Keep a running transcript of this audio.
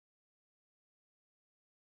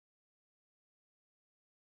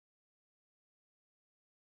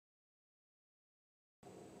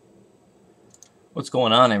What's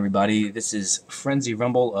going on, everybody? This is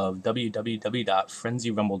frenzyrumble of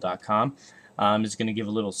www.frenzyrumble.com. I'm just going to give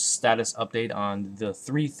a little status update on the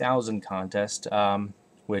 3000 contest,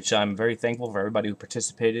 which I'm very thankful for everybody who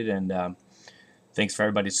participated, and thanks for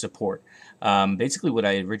everybody's support. Basically, what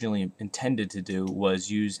I originally intended to do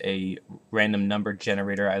was use a random number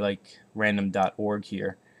generator. I like random.org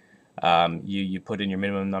here. You put in your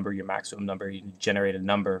minimum number, your maximum number, you generate a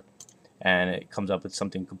number, and it comes up with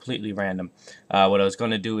something completely random. What I was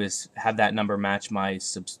going to do is have that number match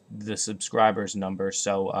the subscribers number.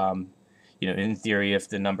 So in theory, if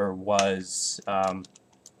the number was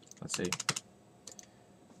let's see,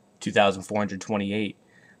 2,428,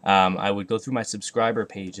 I would go through my subscriber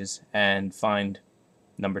pages and find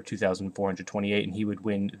number 2,428, and he would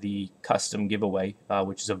win the custom giveaway,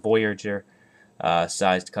 which is a Voyager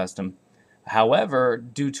sized custom. However,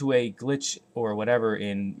 due to a glitch or whatever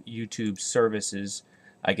in YouTube services,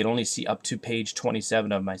 I could only see up to page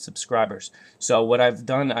 27 of my subscribers. So what I've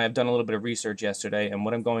done a little bit of research yesterday, and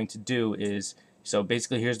what I'm going to do is, so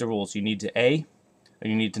basically here's the rules. You need to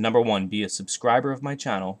number one, be a subscriber of my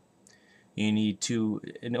channel. You need to,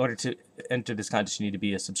 in order to enter this contest, you need to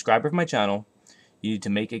be a subscriber of my channel. You need to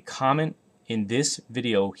make a comment in this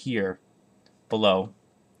video here below.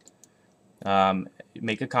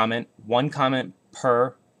 Make a comment, one comment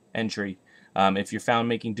per entry. If you're found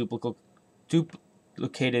making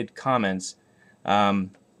duplicated comments,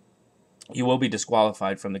 you will be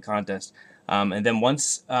disqualified from the contest. And then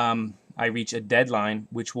once I reach a deadline,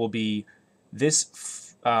 which will be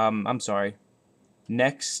next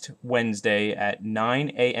Wednesday at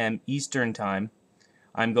 9 a.m. Eastern Time,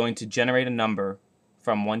 I'm going to generate a number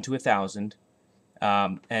from 1 to 1,000,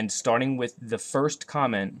 and starting with the first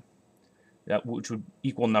comment, which would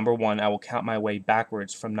equal number 1, I will count my way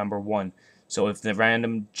backwards from number 1. So if the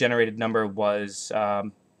random generated number was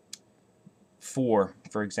 4,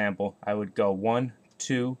 for example, I would go 1,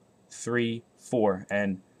 2, 3, 4,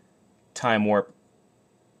 and time warp,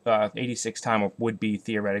 86 time warp would be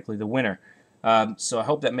theoretically the winner. So I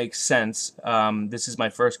hope that makes sense. This is my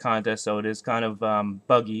first contest, so it is kind of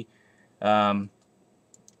buggy.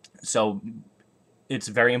 So it's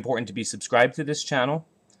very important to be subscribed to this channel.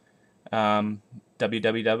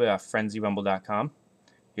 www.frenzyrumble.com.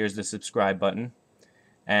 Here's the subscribe button,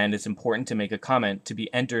 and it's important to make a comment to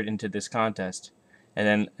be entered into this contest. And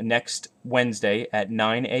then next Wednesday at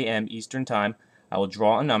 9 a.m. Eastern Time, I will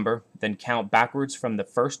draw a number, then count backwards from the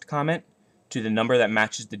first comment to the number that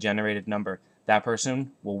matches the generated number. That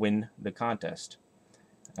person will win the contest.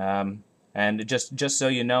 And just so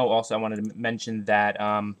you know, also I wanted to mention that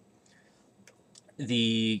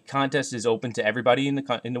the contest is open to everybody in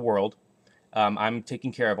the world. I'm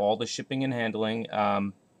taking care of all the shipping and handling,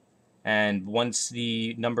 and once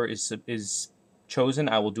the number is chosen,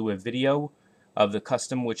 I will do a video of the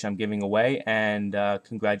custom which I'm giving away, and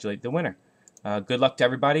congratulate the winner. Good luck to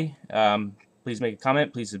everybody. Please make a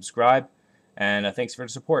comment, please subscribe, and thanks for the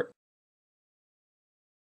support.